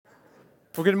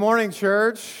Well, good morning,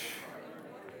 church.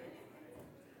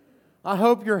 I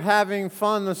hope you're having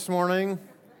fun this morning.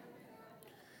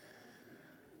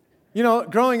 You know,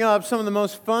 growing up, some of the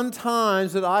most fun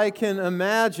times that I can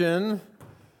imagine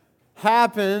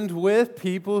happened with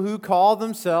people who call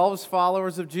themselves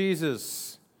followers of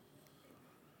Jesus.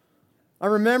 I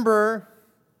remember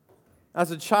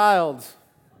as a child,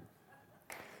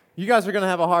 you guys are going to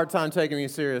have a hard time taking me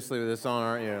seriously with this on,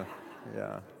 aren't you?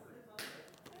 Yeah.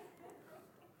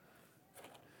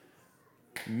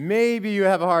 Maybe you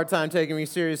have a hard time taking me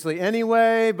seriously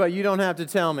anyway, but you don't have to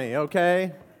tell me,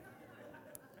 okay?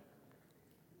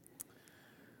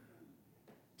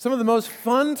 Some of the most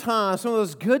fun times, some of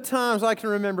those good times I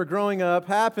can remember growing up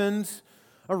happened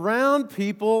around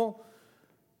people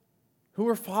who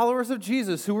were followers of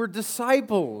Jesus, who were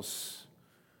disciples,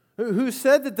 who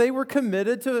said that they were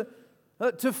committed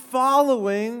to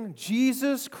following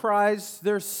Jesus Christ,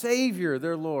 their Savior,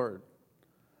 their Lord.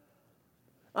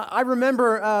 I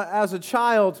remember as a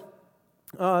child,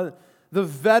 the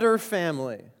Vetter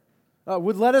family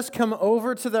would let us come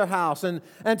over to their house. And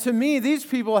to me, these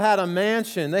people had a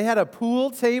mansion. They had a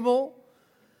pool table,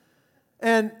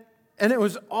 and it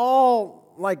was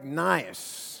all like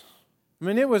nice. I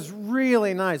mean, it was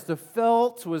really nice. The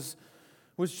felt was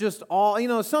just all, you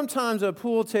know, sometimes a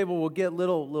pool table will get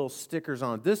little stickers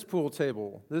on it. This pool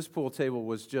table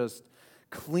was just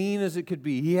clean as it could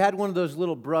be. He had one of those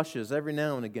little brushes. Every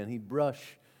now and again, he'd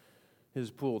brush his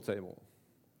pool table.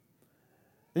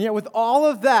 And yet with all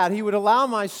of that, he would allow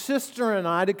my sister and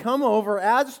I to come over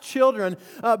as children,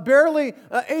 barely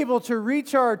able to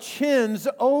reach our chins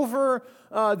over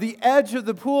the edge of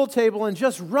the pool table and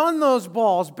just run those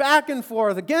balls back and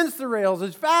forth against the rails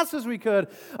as fast as we could,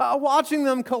 watching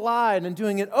them collide and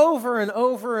doing it over and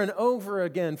over and over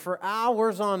again for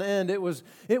hours on end. It was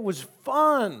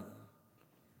fun.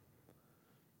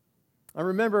 I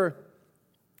remember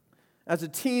as a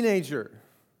teenager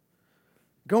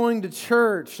going to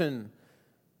church and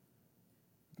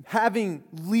having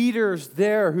leaders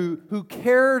there who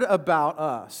cared about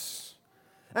us.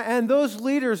 And those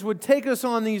leaders would take us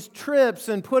on these trips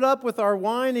and put up with our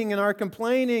whining and our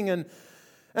complaining, and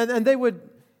they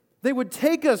would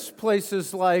take us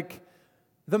places like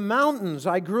the mountains.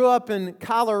 I grew up in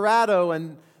Colorado,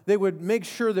 and they would make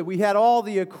sure that we had all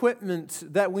the equipment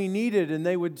that we needed, and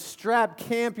they would strap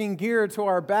camping gear to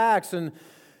our backs, and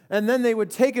then they would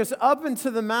take us up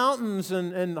into the mountains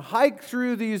and hike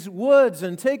through these woods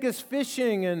and take us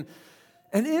fishing, and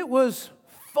it was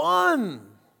fun.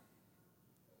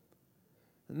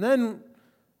 And then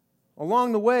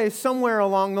along the way, somewhere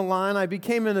along the line, I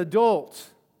became an adult.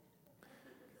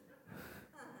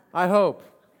 I hope.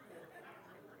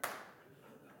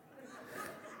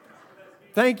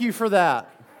 Thank you for that.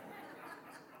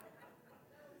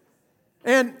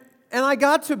 And I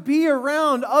got to be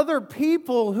around other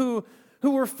people who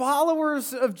were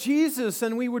followers of Jesus,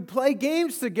 and we would play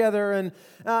games together,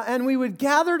 and we would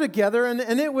gather together,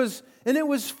 and it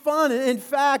was fun. In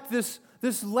fact,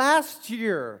 this last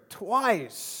year,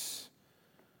 twice,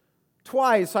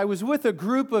 I was with a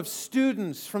group of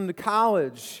students from the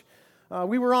college.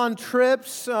 We were on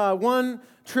trips. One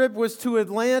trip was to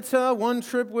Atlanta. One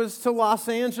trip was to Los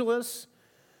Angeles.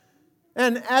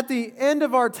 And at the end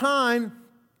of our time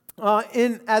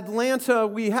in Atlanta,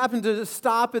 we happened to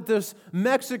stop at this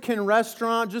Mexican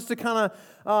restaurant just to kind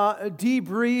of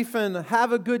debrief and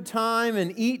have a good time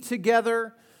and eat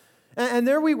together. And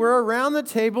there we were around the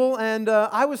table, and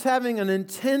I was having an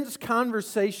intense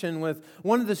conversation with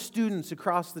one of the students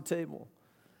across the table.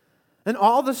 And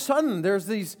all of a sudden, there's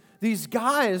these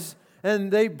guys,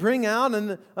 and they bring out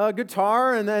a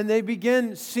guitar, and then they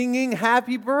begin singing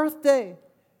Happy Birthday.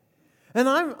 And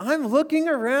I'm looking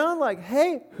around like,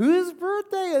 hey, whose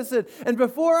birthday is it? And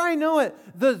before I know it,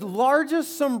 the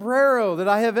largest sombrero that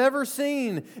I have ever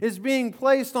seen is being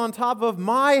placed on top of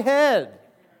my head.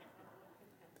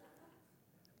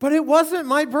 But it wasn't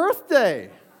my birthday.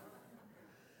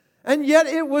 And yet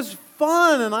it was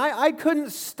fun, and I couldn't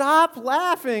stop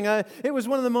laughing. It was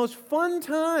one of the most fun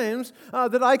times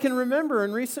that I can remember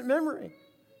in recent memory.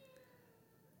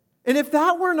 And if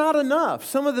that were not enough,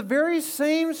 some of the very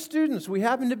same students, we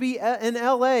happened to be in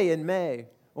LA in May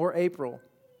or April.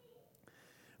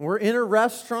 We're in a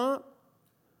restaurant.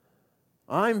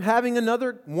 I'm having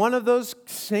another one of those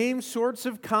same sorts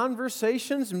of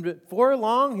conversations, and before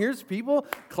long, here's people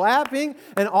clapping,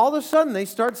 and all of a sudden, they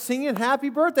start singing Happy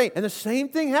Birthday, and the same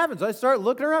thing happens. I start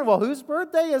looking around, well, whose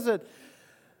birthday is it?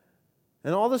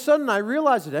 And all of a sudden, I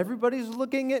realize that everybody's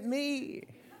looking at me.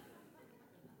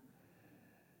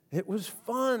 It was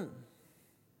fun.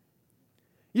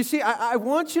 You see, I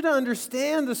want you to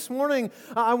understand this morning,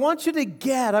 I want you to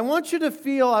get, I want you to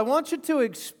feel, I want you to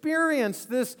experience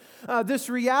this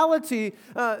reality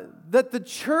that the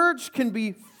church can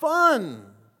be fun.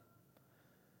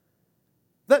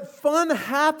 That fun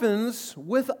happens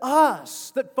with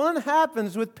us. That fun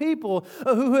happens with people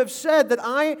who have said that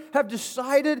I have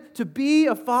decided to be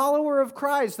a follower of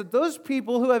Christ. That those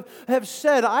people who have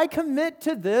said, I commit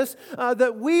to this,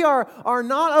 that we are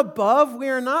not above, we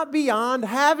are not beyond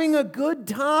having a good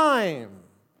time.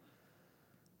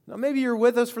 Now, maybe you're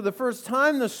with us for the first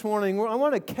time this morning. I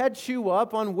want to catch you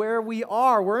up on where we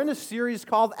are. We're in a series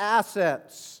called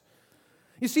Assets.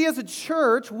 You see, as a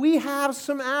church, we have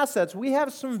some assets, we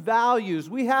have some values,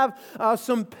 we have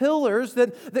some pillars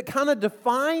that kind of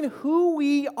define who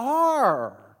we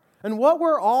are and what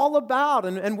we're all about.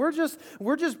 And we're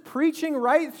just preaching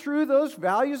right through those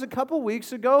values. A couple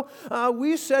weeks ago,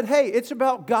 we said, hey, it's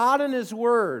about God and His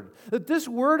Word, that this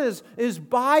Word is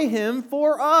by Him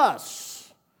for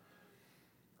us.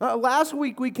 Last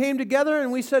week, we came together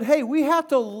and we said, hey, we have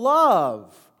to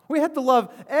love. We have to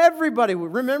love everybody.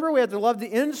 Remember, we have to love the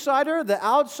insider, the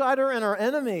outsider, and our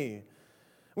enemy.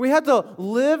 We have to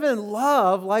live and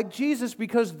love like Jesus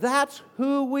because that's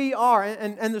who we are.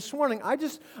 And this morning,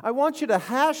 I want you to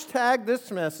hashtag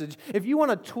this message. If you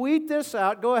want to tweet this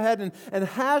out, go ahead and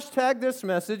hashtag this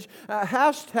message.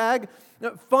 Hashtag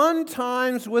fun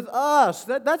times with us.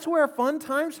 That's where fun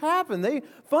times happen.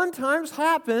 Fun times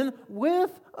happen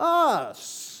with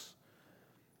us.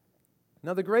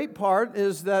 Now, the great part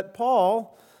is that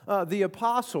Paul, the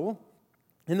apostle,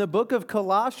 in the book of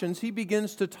Colossians, he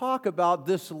begins to talk about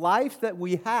this life that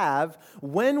we have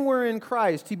when we're in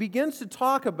Christ. He begins to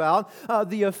talk about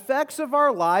the effects of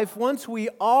our life once we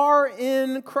are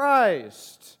in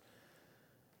Christ.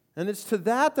 And it's to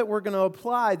that we're going to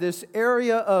apply this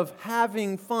area of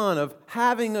having fun, of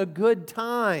having a good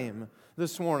time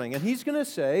this morning. And he's going to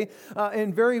say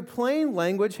in very plain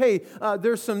language, hey,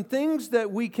 there's some things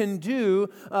that we can do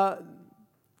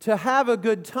to have a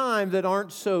good time that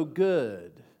aren't so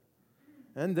good.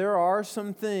 And there are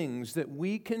some things that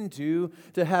we can do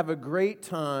to have a great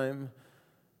time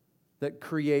that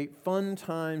create fun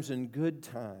times and good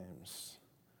times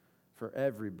for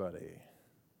everybody.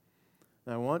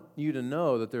 And I want you to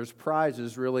know that there's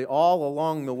prizes really all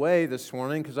along the way this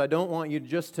morning, because I don't want you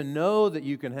just to know that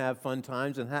you can have fun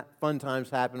times and fun times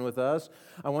happen with us.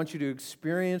 I want you to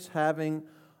experience having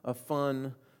a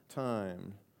fun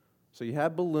time. So you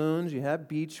have balloons, you have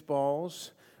beach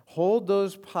balls. Hold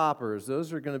those poppers.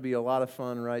 Those are going to be a lot of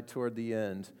fun right toward the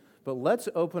end. But let's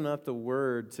open up the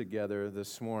Word together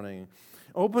this morning.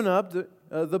 Open up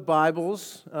the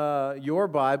Bibles, your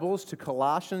Bibles, to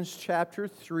Colossians chapter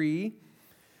 3.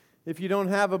 If you don't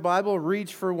have a Bible,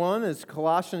 reach for one. It's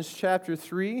Colossians chapter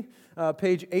 3,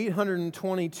 page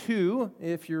 822,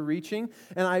 if you're reaching.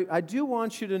 And I do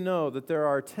want you to know that there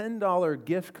are $10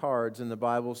 gift cards in the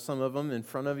Bible, some of them in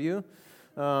front of you.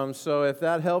 So if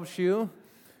that helps you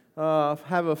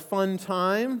have a fun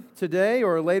time today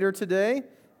or later today,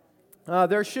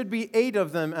 there should be 8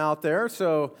 of them out there.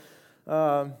 So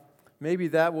maybe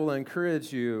that will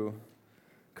encourage you.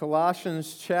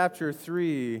 Colossians chapter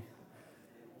 3.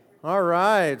 All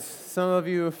right, some of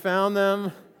you have found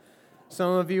them.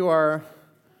 Some of you are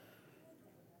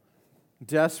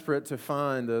desperate to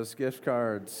find those gift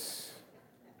cards.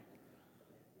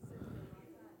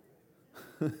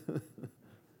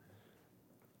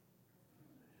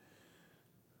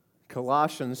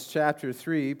 Colossians chapter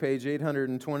 3, page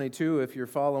 822, if you're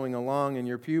following along in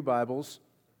your pew Bibles.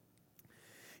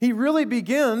 He really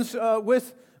begins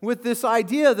with this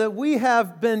idea that we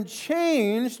have been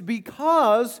changed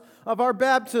because of our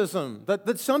baptism,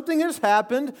 that something has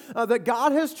happened, that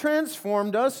God has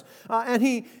transformed us, and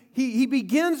he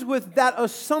begins with that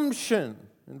assumption.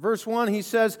 In verse 1, he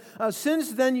says,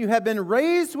 since then you have been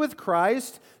raised with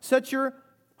Christ, set your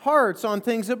hearts on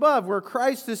things above, where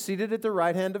Christ is seated at the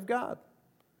right hand of God.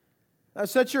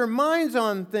 Set your minds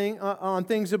on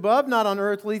things above, not on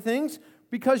earthly things,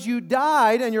 because you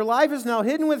died and your life is now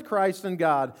hidden with Christ in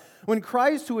God. When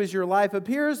Christ, who is your life,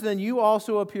 appears, then you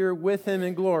also appear with Him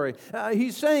in glory.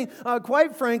 He's saying,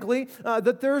 quite frankly,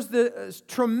 that there's this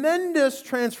tremendous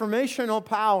transformational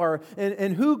power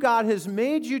in who God has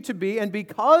made you to be, and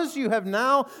because you have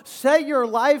now set your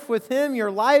life with Him,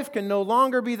 your life can no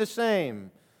longer be the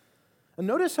same. And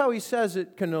notice how he says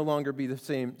it can no longer be the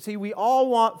same. See, we all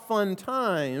want fun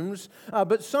times,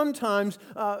 but sometimes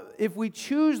if we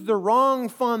choose the wrong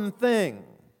fun thing,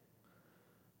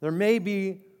 there may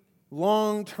be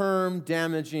long-term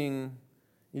damaging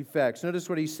effects. Notice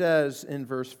what he says in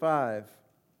verse 5.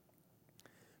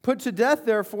 Put to death,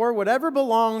 therefore, whatever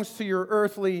belongs to your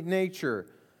earthly nature.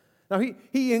 Now,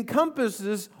 he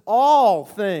encompasses all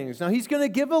things. Now, he's going to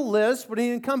give a list, but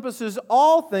he encompasses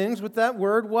all things with that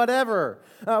word, whatever.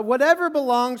 Whatever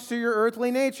belongs to your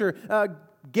earthly nature,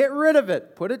 get rid of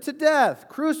it. Put it to death.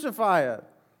 Crucify it.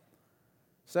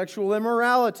 Sexual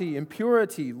immorality,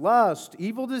 impurity, lust,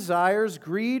 evil desires,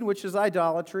 greed, which is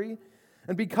idolatry.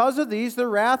 And because of these, the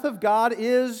wrath of God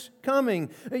is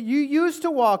coming. You used to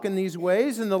walk in these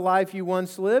ways in the life you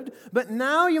once lived, but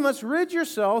now you must rid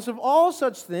yourselves of all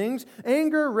such things: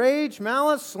 anger, rage,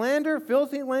 malice, slander,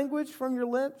 filthy language from your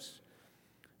lips.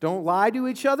 Don't lie to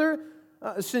each other,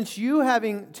 since you,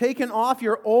 having taken off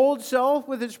your old self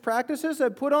with its practices,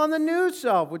 have put on the new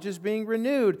self, which is being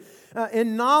renewed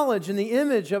in knowledge in the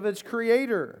image of its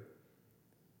Creator.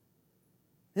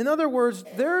 In other words,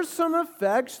 there's some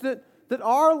effects that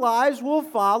our lives will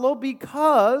follow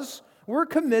because we're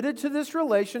committed to this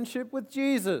relationship with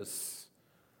Jesus.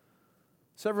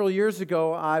 Several years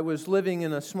ago, I was living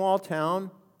in a small town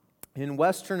in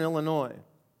western Illinois.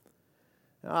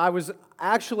 I was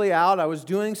actually out. I was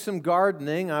doing some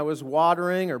gardening. I was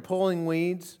watering or pulling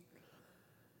weeds.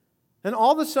 And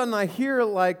all of a sudden, I hear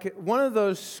like one of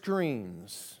those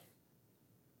screams.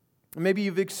 Maybe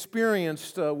you've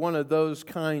experienced one of those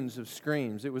kinds of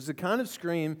screams. It was the kind of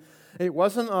scream. It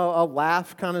wasn't a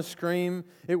laugh kind of scream.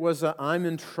 It was a, I'm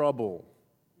in trouble.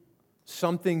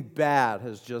 Something bad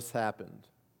has just happened.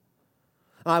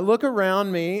 I look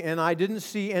around me, and I didn't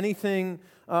see anything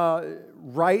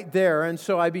right there. And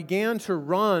so I began to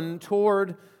run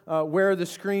toward where the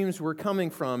screams were coming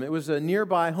from. It was a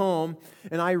nearby home,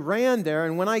 and I ran there.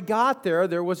 And when I got there,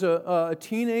 there was a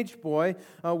teenage boy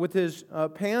with his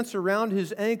pants around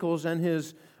his ankles and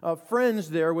his friends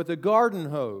there with a garden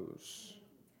hose.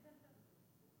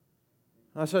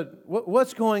 I said,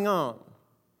 what's going on?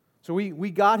 So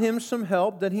we got him some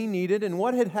help that he needed, and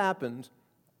what had happened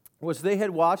was they had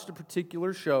watched a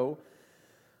particular show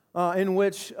in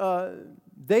which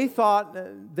they thought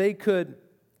they could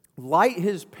light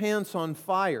his pants on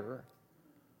fire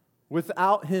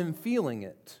without him feeling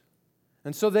it.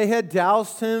 And so they had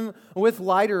doused him with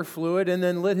lighter fluid and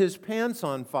then lit his pants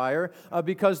on fire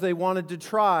because they wanted to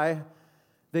try.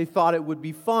 They thought it would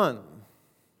be fun.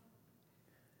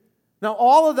 Now,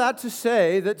 all of that to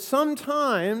say that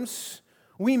sometimes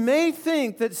we may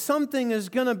think that something is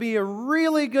going to be a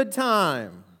really good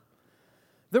time,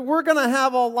 that we're going to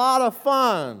have a lot of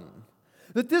fun,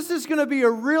 that this is going to be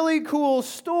a really cool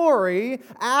story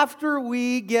after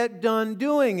we get done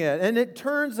doing it, and it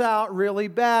turns out really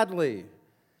badly.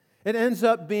 It ends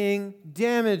up being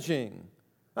damaging.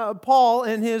 Paul,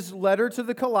 in his letter to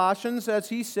the Colossians, as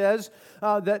he says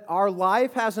that our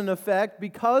life has an effect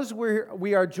because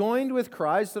we are joined with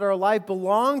Christ, that our life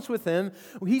belongs with Him,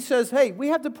 he says, hey, we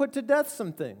have to put to death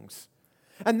some things.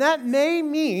 And that may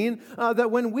mean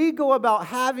that when we go about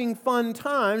having fun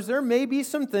times, there may be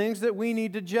some things that we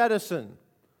need to jettison.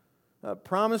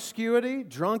 Promiscuity,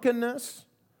 drunkenness.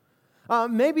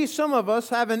 Maybe some of us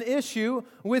have an issue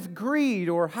with greed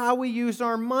or how we use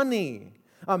our money.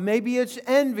 Maybe it's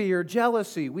envy or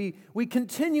jealousy. We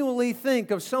continually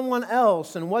think of someone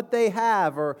else and what they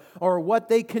have or what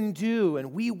they can do,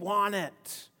 and we want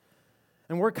it.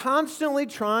 And we're constantly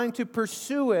trying to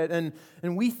pursue it, and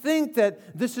we think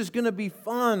that this is going to be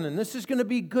fun and this is going to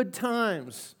be good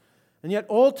times. And yet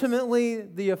ultimately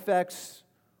the effects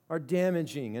are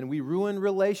damaging, and we ruin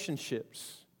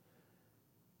relationships,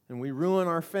 and we ruin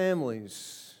our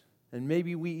families, and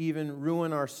maybe we even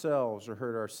ruin ourselves or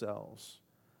hurt ourselves.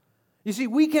 You see,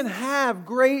 we can have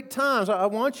great times. I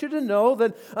want you to know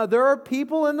that there are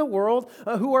people in the world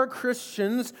who are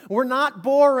Christians. We're not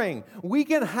boring. We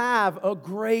can have a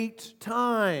great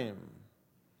time.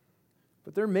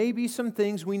 But there may be some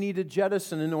things we need to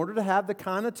jettison in order to have the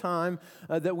kind of time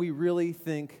that we really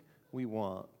think we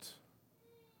want.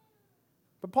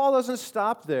 But Paul doesn't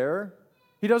stop there.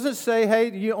 He doesn't say,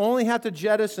 hey, you only have to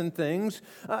jettison things.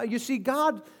 You see,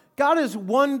 God is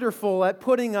wonderful at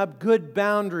putting up good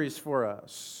boundaries for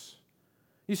us.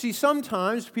 You see,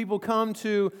 sometimes people come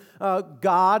to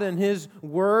God and His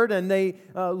Word, and they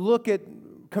look at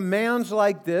commands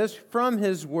like this from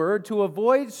His Word to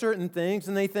avoid certain things,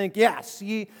 and they think, yes,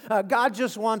 God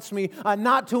just wants me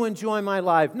not to enjoy my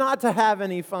life, not to have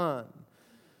any fun.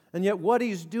 And yet what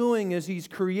He's doing is He's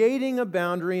creating a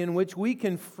boundary in which we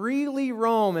can freely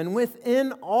roam. And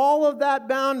within all of that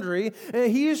boundary,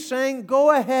 He is saying,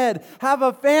 go ahead, have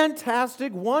a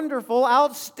fantastic, wonderful,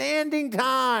 outstanding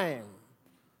time.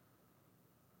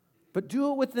 But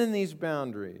do it within these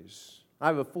boundaries. I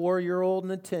have a 4-year-old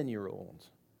and a 10-year-old.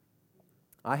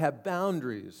 I have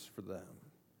boundaries for them.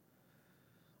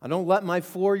 I don't let my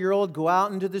 4-year-old go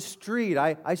out into the street.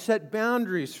 I set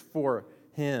boundaries for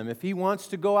him. If he wants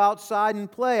to go outside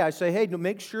and play, I say, hey,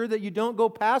 make sure that you don't go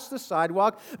past the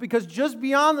sidewalk, because just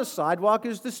beyond the sidewalk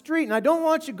is the street. And I don't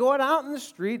want you going out in the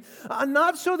street,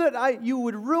 not so that you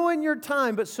would ruin your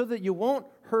time, but so that you won't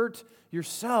hurt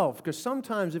yourself. Because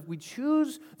sometimes if we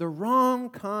choose the wrong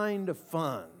kind of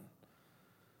fun,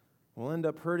 we'll end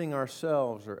up hurting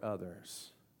ourselves or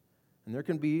others. And there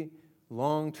can be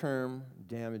long-term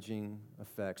damaging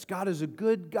effects. God is a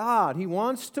good God. He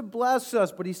wants to bless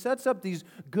us, but He sets up these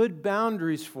good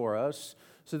boundaries for us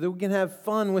so that we can have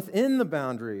fun within the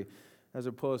boundary as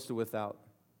opposed to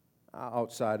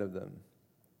outside of them.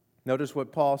 Notice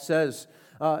what Paul says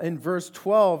in verse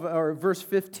 12, or verse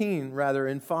 15 rather,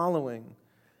 in following,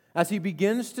 as he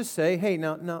begins to say, hey,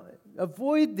 now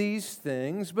avoid these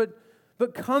things, but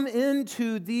come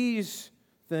into these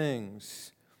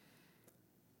things.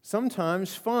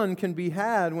 Sometimes fun can be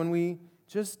had when we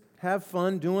just have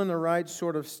fun doing the right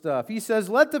sort of stuff. He says,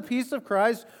 let the peace of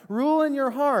Christ rule in your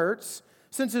hearts,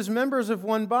 since as members of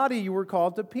one body you were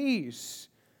called to peace.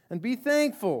 And be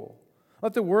thankful.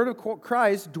 Let the word of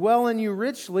Christ dwell in you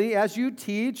richly as you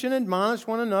teach and admonish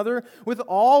one another with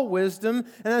all wisdom,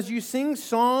 and as you sing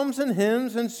psalms and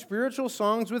hymns and spiritual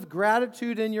songs with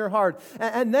gratitude in your heart.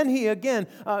 And then he again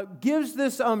gives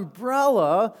this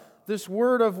umbrella, this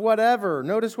word of whatever.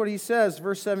 Notice what he says,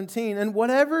 verse 17. And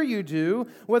whatever you do,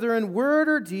 whether in word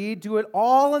or deed, do it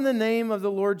all in the name of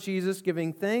the Lord Jesus,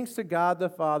 giving thanks to God the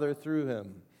Father through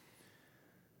Him.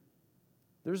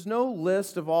 There's no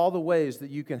list of all the ways that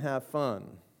you can have fun.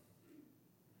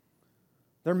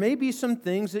 There may be some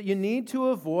things that you need to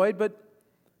avoid, but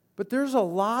there's a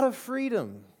lot of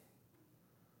freedom.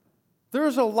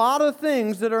 There's a lot of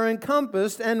things that are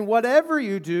encompassed, and whatever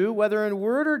you do, whether in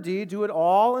word or deed, do it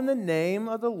all in the name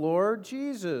of the Lord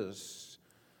Jesus.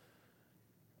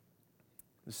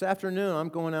 This afternoon, I'm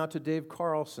going out to Dave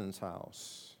Carlson's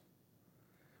house.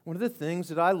 One of the things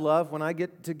that I love when I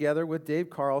get together with Dave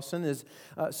Carlson is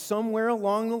somewhere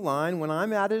along the line, when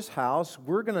I'm at his house,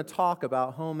 we're going to talk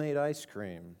about homemade ice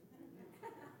cream.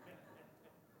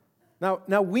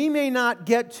 Now, we may not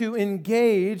get to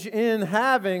engage in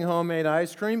having homemade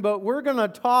ice cream, but we're going to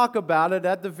talk about it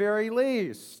at the very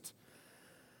least.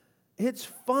 It's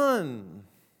fun.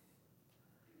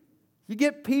 You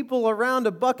get people around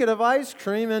a bucket of ice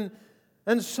cream,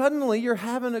 and suddenly you're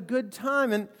having a good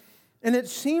time. And it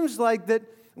seems like that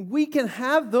we can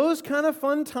have those kind of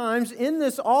fun times in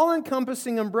this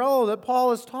all-encompassing umbrella that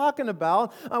Paul is talking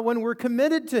about when we're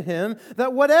committed to Him,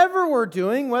 that whatever we're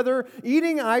doing, whether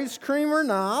eating ice cream or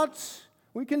not,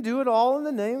 we can do it all in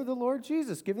the name of the Lord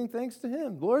Jesus, giving thanks to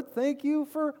Him. Lord, thank you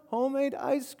for homemade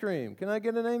ice cream. Can I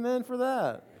get an amen for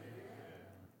that?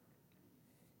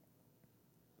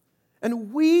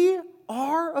 And we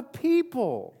are a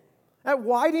people at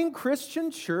Whiting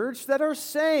Christian Church that are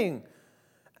saying,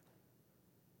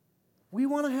 we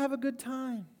want to have a good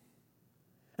time.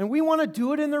 And we want to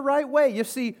do it in the right way. You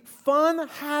see, fun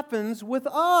happens with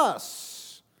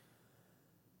us.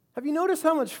 Have you noticed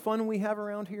how much fun we have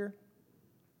around here?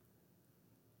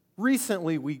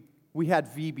 Recently, we had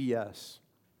VBS.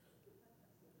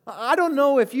 I don't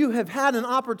know if you have had an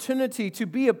opportunity to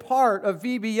be a part of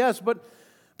VBS,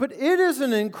 but it is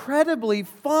an incredibly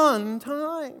fun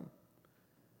time.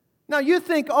 Now, you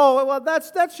think, oh, well,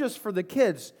 that's just for the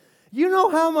kids. You know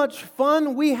how much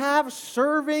fun we have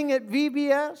serving at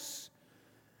VBS?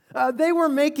 They were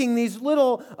making these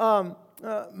little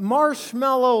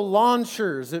marshmallow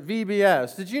launchers at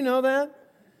VBS. Did you know that?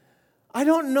 I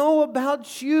don't know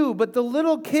about you, but the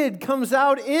little kid comes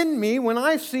out in me when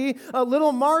I see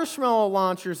little marshmallow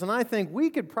launchers, and I think we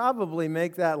could probably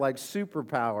make that like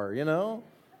superpower, you know?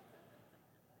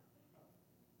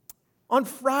 On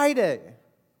Friday,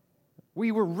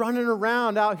 we were running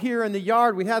around out here in the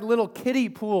yard. We had little kiddie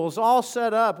pools all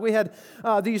set up. We had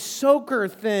these soaker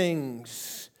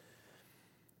things.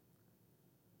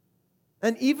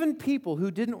 And even people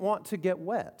who didn't want to get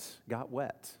wet got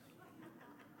wet.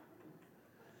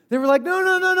 They were like, no,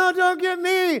 don't get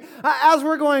me. As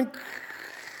we're going.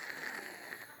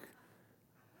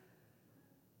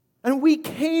 And we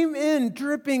came in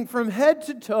dripping from head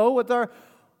to toe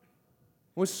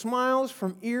with smiles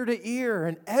from ear to ear,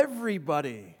 and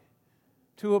everybody,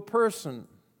 to a person,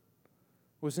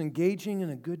 was engaging in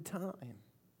a good time.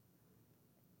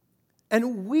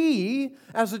 And we,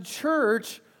 as a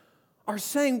church, are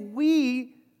saying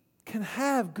we can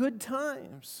have good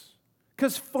times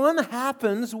because fun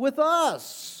happens with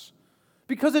us,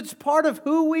 because it's part of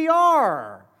who we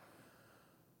are.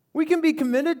 We can be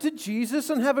committed to Jesus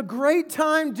and have a great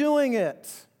time doing it.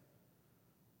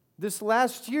 This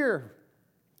last year,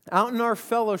 out in our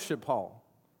fellowship hall.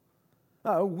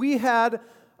 We had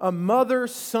a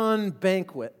mother-son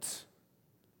banquet.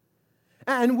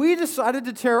 And we decided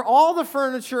to tear all the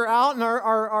furniture out in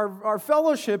our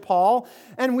fellowship hall,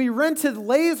 and we rented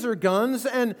laser guns,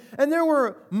 and there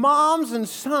were moms and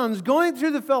sons going through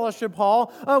the fellowship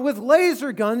hall with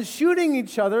laser guns, shooting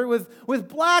each other with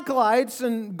black lights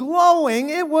and glowing.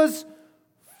 It was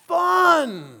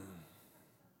fun.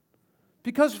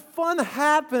 Because fun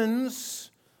happens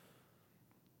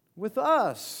with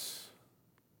us.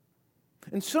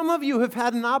 And some of you have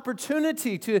had an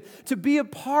opportunity to be a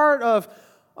part of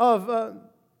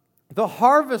the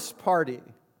harvest party.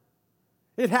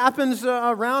 It happens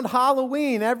around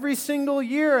Halloween every single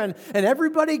year, and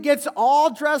everybody gets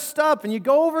all dressed up, and you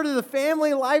go over to the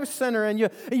Family Life Center, and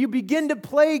you begin to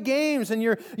play games, and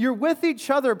you're with each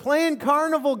other playing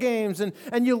carnival games,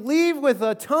 and you leave with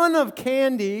a ton of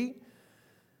candy,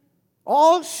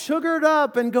 all sugared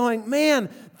up and going, man,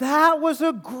 that was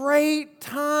a great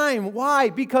time. Why?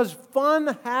 Because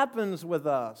fun happens with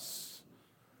us.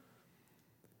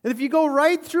 And if you go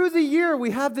right through the year, we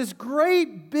have this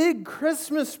great big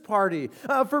Christmas party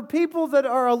for people that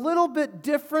are a little bit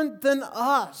different than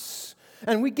us.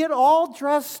 And we get all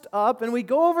dressed up, and we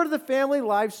go over to the Family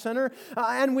Life Center,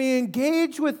 and we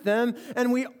engage with them,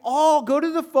 and we all go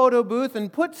to the photo booth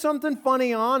and put something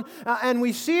funny on, and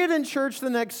we see it in church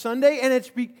the next Sunday, and it's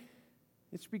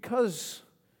because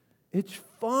it's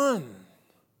fun.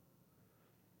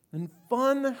 And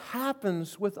fun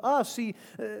happens with us.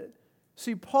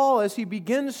 See, Paul, as he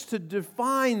begins to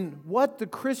define what the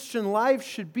Christian life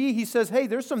should be, he says, hey,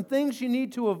 there's some things you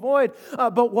need to avoid,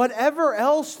 but whatever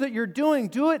else that you're doing,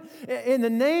 do it in the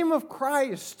name of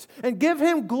Christ and give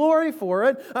Him glory for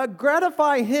it,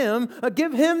 gratify Him,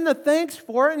 give Him the thanks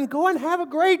for it, and go and have a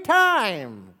great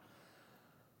time.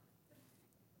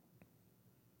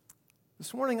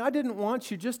 This morning, I didn't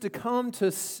want you just to come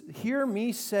to hear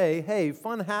me say, hey,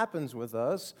 fun happens with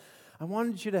us. I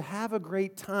wanted you to have a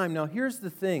great time. Now, here's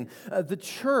the thing. The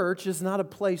church is not a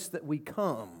place that we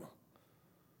come.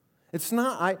 It's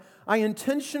not, I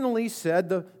intentionally said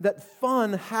that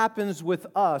fun happens with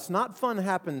us, not fun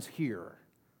happens here.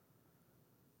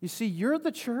 You see, you're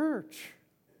the church.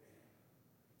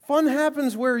 Fun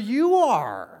happens where you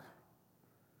are.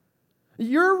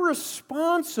 You're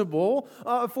responsible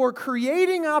for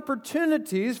creating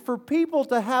opportunities for people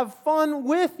to have fun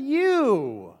with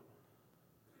you.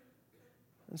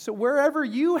 And so wherever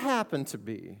you happen to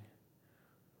be,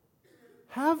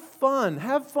 have fun.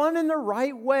 Have fun in the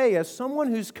right way as someone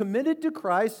who's committed to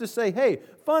Christ to say, hey,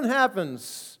 fun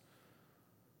happens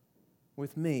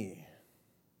with me.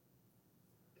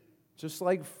 Just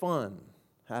like fun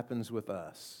happens with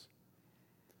us.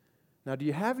 Now, do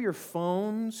you have your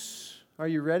phones? Are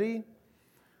you ready?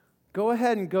 Go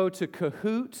ahead and go to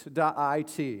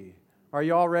kahoot.it. Are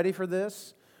you all ready for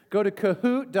this? Go to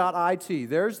kahoot.it.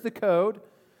 There's the code.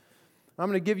 I'm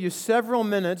going to give you several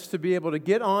minutes to be able to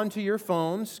get onto your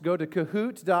phones. Go to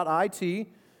kahoot.it.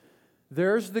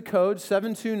 There's the code,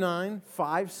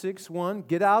 729-561.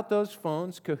 Get out those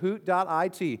phones,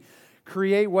 kahoot.it.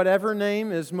 Create whatever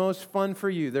name is most fun for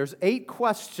you. There's 8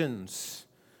 questions.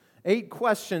 8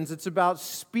 questions. It's about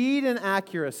speed and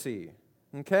accuracy.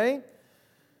 Okay?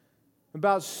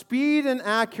 About speed and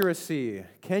accuracy.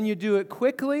 Can you do it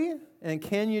quickly, and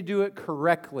can you do it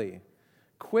correctly?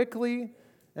 Quickly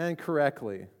and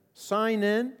correctly. Sign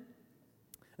in,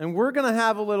 and we're going to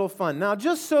have a little fun. Now,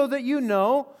 just so that you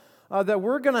know that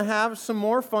we're going to have some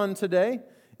more fun today,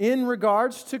 in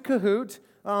regards to Kahoot,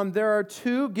 there are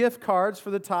 2 gift cards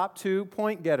for the top 2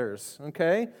 point getters,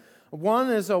 okay? One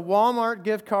is a Walmart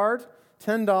gift card,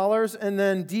 $10, and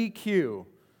then DQ.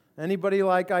 Anybody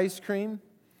like ice cream?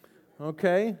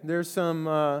 Okay, there's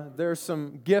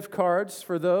some gift cards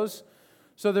for those.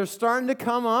 So they're starting to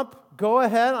come up. Go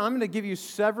ahead. I'm going to give you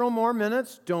several more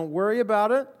minutes. Don't worry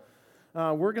about it.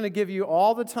 We're going to give you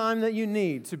all the time that you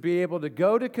need to be able to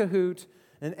go to Kahoot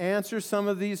and answer some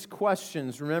of these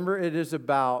questions. Remember, it is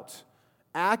about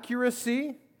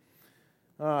accuracy,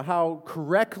 how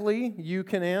correctly you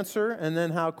can answer, and then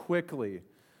how quickly.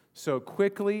 So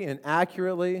quickly and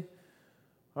accurately.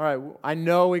 All right, I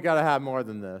know we got to have more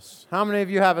than this. How many of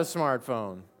you have a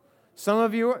smartphone? Some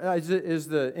of you, is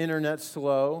the internet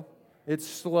slow? It's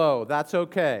slow. That's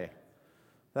okay.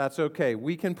 That's okay.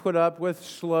 We can put up with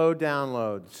slow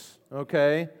downloads,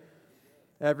 okay?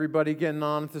 Everybody getting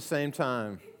on at the same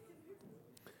time.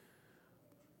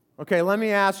 Okay, let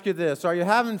me ask you this. Are you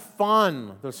having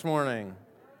fun this morning?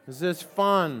 Is this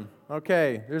fun?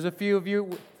 Okay, there's a few of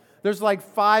you. There's like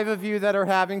 5 of you that are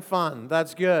having fun.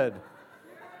 That's good.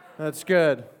 That's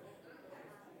good.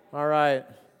 All right.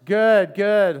 Good,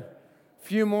 good.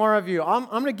 Few more of you. I'm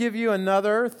going to give you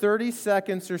another 30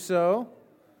 seconds or so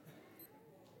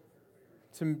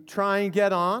to try and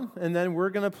get on, and then we're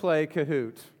going to play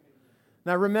Kahoot.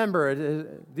 Now remember,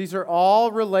 these are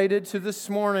all related to this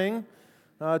morning,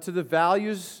 to the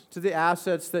values, to the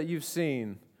assets that you've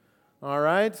seen. All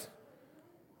right?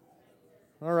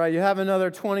 All right, you have another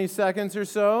 20 seconds or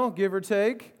so, give or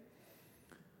take.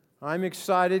 I'm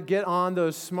excited. Get on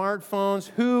those smartphones.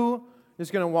 Who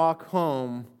is going to walk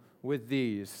home with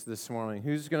these this morning?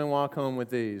 Who's going to walk home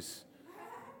with these?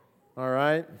 All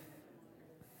right?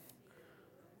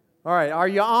 All right, are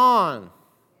you on?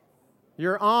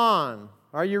 You're on.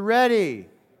 Are you ready?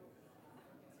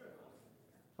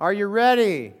 Are you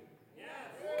ready? Yes.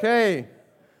 Okay.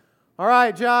 All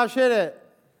right, Josh, hit it.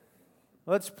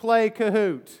 Let's play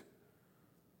Kahoot.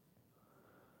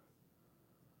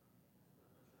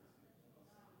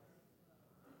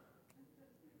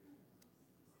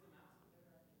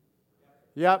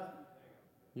 Yep.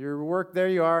 Your work, there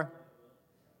you are.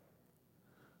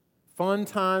 Fun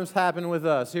times happen with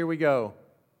us. Here we go.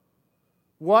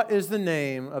 What is the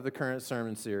name of the current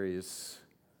sermon series?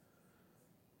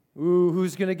 Ooh,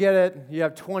 who's going to get it? You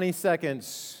have 20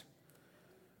 seconds.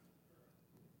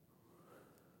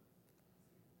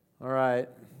 All right.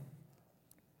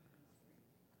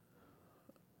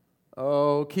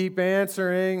 Oh, keep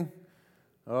answering.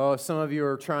 Oh, some of you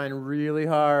are trying really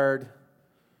hard.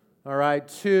 All right,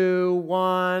 2,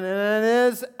 1, and it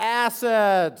is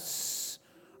assets.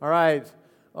 All right.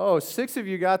 Oh, 6 of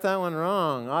you got that one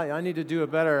wrong. I need to do a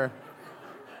better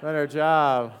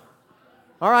job.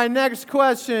 All right, next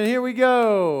question. Here we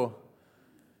go.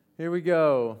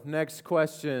 Next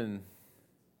question.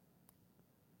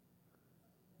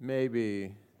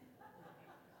 Maybe.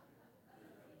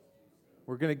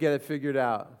 We're going to get it figured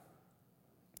out.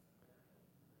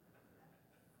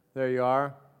 There you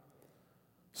are.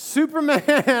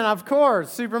 Superman, of course.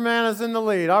 Superman is in the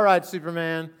lead. All right,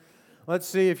 Superman. Let's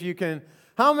see if you can.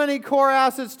 How many core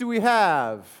assets do we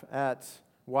have at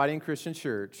Whiting Christian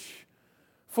Church?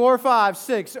 4, 5,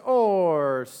 6,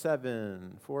 or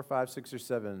 7? 4, 5, 6, or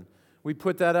 7. We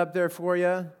put that up there for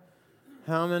you.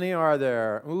 How many are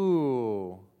there?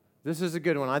 Ooh, this is a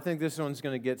good one. I think this one's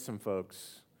going to get some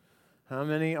folks. How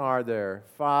many are there?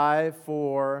 5,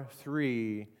 4,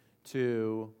 3,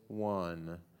 2,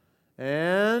 1.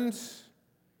 And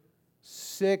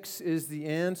 6 is the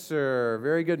answer.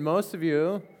 Very good. Most of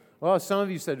you. Well, some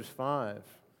of you said it was 5.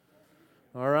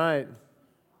 All right.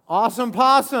 Awesome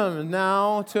Possum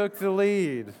now took the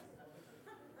lead.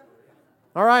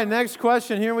 All right, next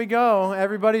question. Here we go.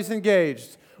 Everybody's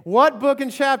engaged. What book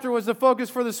and chapter was the focus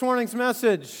for this morning's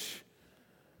message?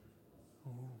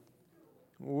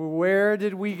 Where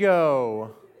did we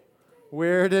go?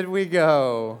 Where did we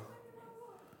go?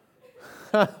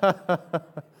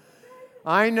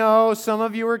 I know some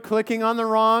of you are clicking on the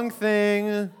wrong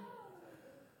thing.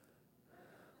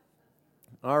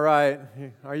 All right,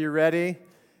 are you ready?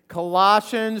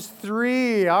 Colossians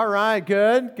 3. All right,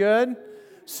 good.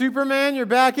 Superman, you're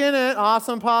back in it.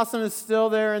 Awesome Possum is still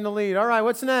there in the lead. All right,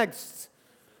 what's next?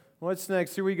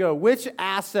 Here we go. Which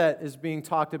asset is being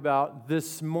talked about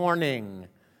this morning?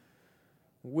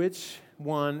 Which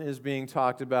one is being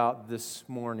talked about this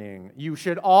morning? You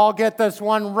should all get this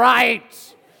one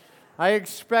right. I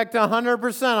expect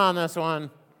 100% on this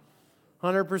one.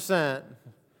 100%.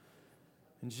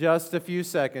 In just a few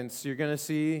seconds, you're going to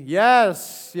see,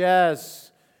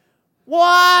 yes.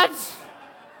 What?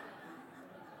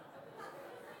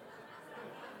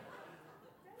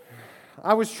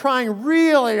 I was trying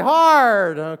really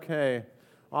hard. Okay.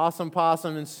 Awesome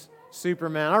Possum and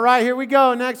Superman. All right, here we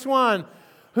go. Next one.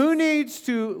 Who needs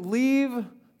to leave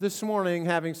this morning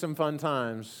having some fun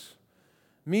times?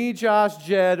 Me, Josh,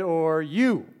 Jed, or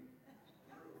you?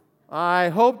 I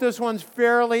hope this one's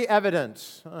fairly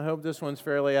evident.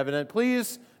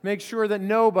 Please make sure that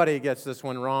nobody gets this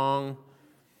one wrong.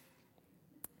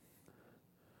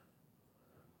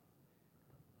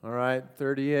 All right,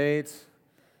 38.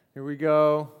 Here we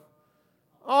go.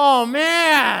 Oh,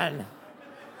 man!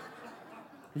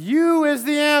 You is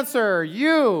the answer.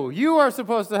 You are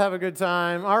supposed to have a good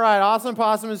time. All right, Awesome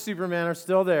Possum and Superman are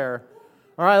still there.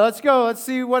 All right, let's go. Let's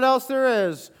see what else there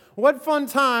is. What fun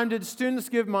time did students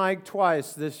give Mike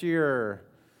twice this year?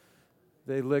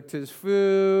 They licked his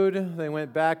food, they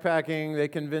went backpacking, they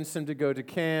convinced him to go to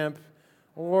camp,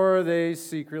 or they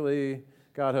secretly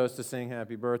got host to sing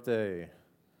happy birthday.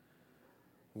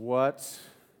 What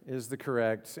is the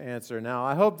correct answer? Now,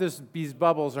 I hope these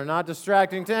bubbles are not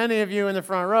distracting to any of you in the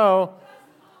front row.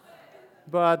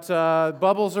 but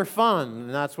bubbles are fun, and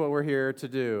that's what we're here to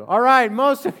do. All right,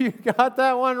 most of you got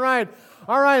that one right.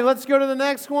 All right, let's go to the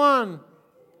next one.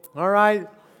 All right,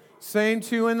 same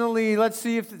two in the lead. Let's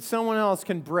see if someone else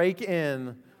can break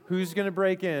in. Who's going to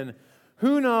break in?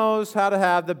 Who knows how to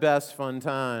have the best fun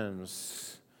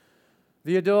times?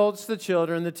 The adults, the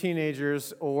children, the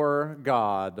teenagers, or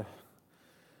God?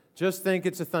 Just think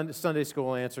it's a Sunday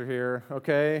school answer here,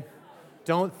 okay?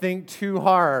 Don't think too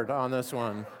hard on this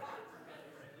one.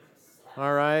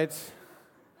 All right?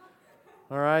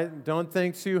 All right? Don't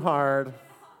think too hard.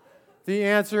 The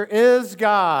answer is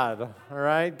God. All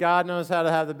right? God knows how to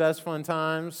have the best fun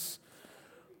times.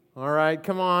 All right,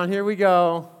 come on, here we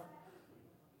go.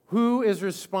 Who is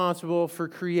responsible for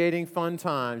creating fun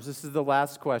times? This is the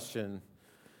last question.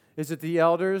 Is it the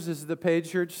elders? Is it the paid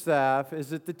church staff?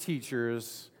 Is it the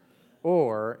teachers?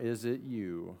 Or is it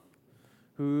you?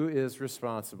 Who is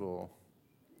responsible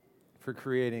for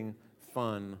creating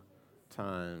fun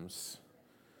times?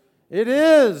 It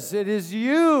is. It is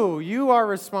you. You are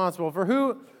responsible. For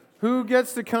who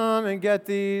gets to come and get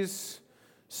these?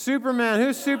 Superman.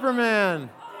 Who's Superman?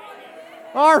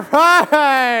 All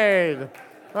right.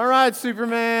 All right,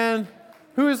 Superman.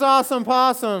 Who is Awesome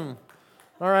Possum?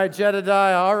 All right,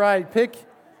 Jedediah. All right, pick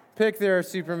there,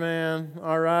 Superman.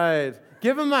 All right.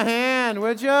 Give him a hand,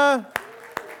 would ya?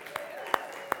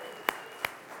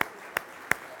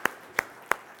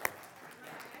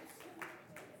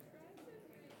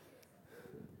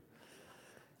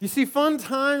 You see, fun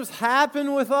times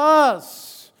happen with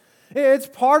us. It's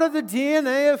part of the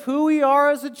DNA of who we are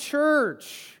as a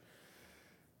church.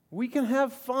 We can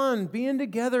have fun being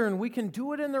together, and we can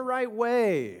do it in the right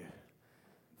way.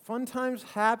 Fun times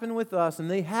happen with us, and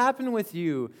they happen with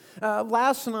you.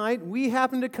 Last night, we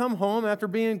happened to come home after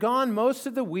being gone most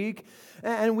of the week,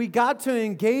 and we got to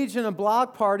engage in a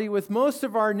block party with most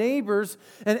of our neighbors,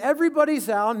 and everybody's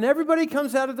out, and everybody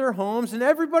comes out of their homes, and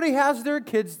everybody has their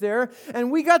kids there,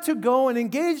 and we got to go and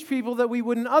engage people that we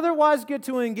wouldn't otherwise get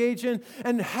to engage in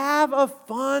and have a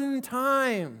fun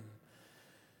time.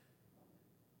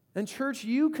 And church,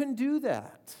 you can do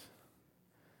that.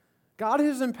 God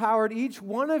has empowered each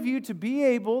one of you to be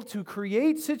able to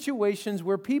create situations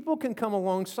where people can come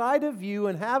alongside of you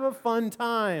and have a fun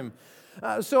time.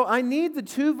 So I need the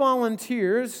two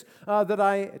volunteers that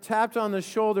I tapped on the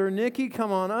shoulder. Nikki,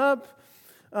 come on up.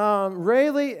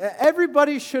 Rayleigh,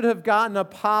 everybody should have gotten a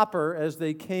popper as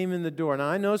they came in the door. Now,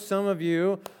 I know some of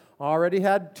you already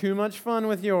had too much fun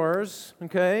with yours,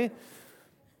 okay?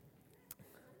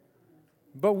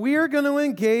 But we're going to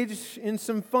engage in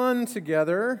some fun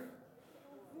together.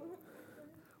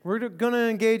 We're going to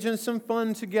engage in some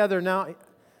fun together. Now,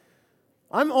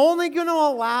 I'm only going to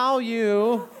allow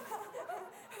you...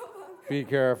 Be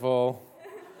careful.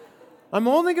 I'm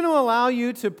only going to allow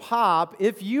you to pop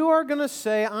if you are going to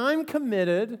say, I'm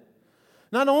committed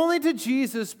not only to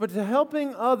Jesus, but to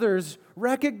helping others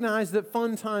recognize that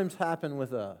fun times happen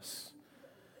with us.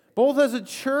 Both as a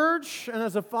church and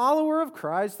as a follower of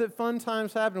Christ, that fun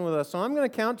times happen with us. So I'm going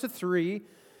to count to 3,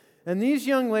 and these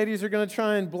young ladies are going to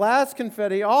try and blast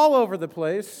confetti all over the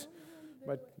place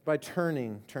by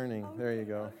turning. There you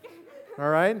go. All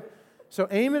right? So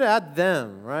aim it at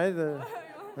them, right? All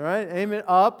right? Aim it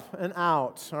up and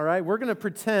out, all right? We're going to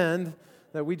pretend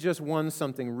that we just won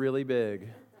something really big,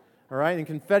 all right? And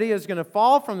confetti is going to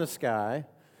fall from the sky.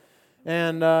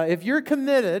 And if you're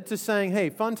committed to saying, hey,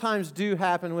 fun times do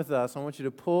happen with us, I want you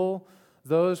to pull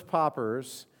those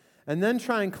poppers and then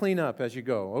try and clean up as you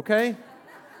go, okay?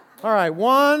 All right,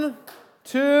 1,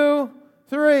 2,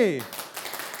 3.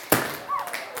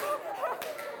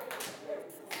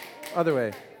 Other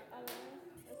way.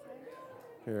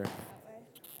 Here.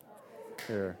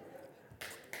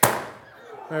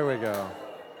 There we go.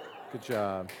 Good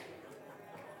job.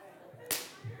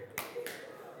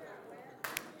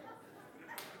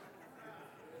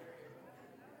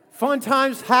 Fun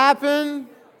times happen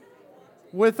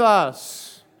with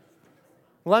us.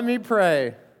 Let me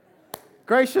pray.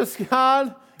 Gracious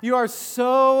God, you are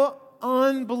so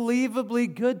unbelievably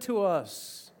good to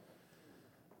us.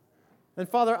 And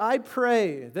Father, I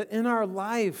pray that in our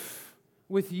life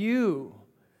with you,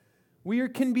 we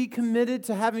can be committed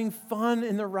to having fun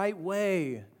in the right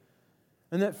way,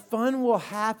 and that fun will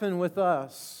happen with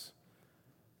us.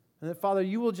 And that, Father,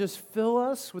 you will just fill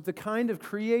us with the kind of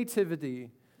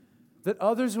creativity that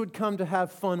others would come to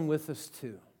have fun with us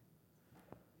too.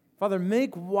 Father,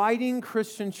 make Whiting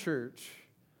Christian Church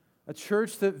a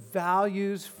church that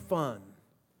values fun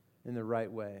in the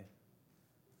right way.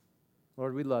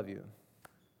 Lord, we love you.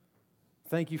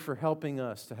 Thank you for helping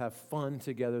us to have fun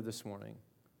together this morning.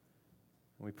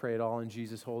 And we pray it all in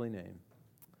Jesus' holy name.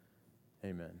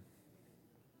 Amen.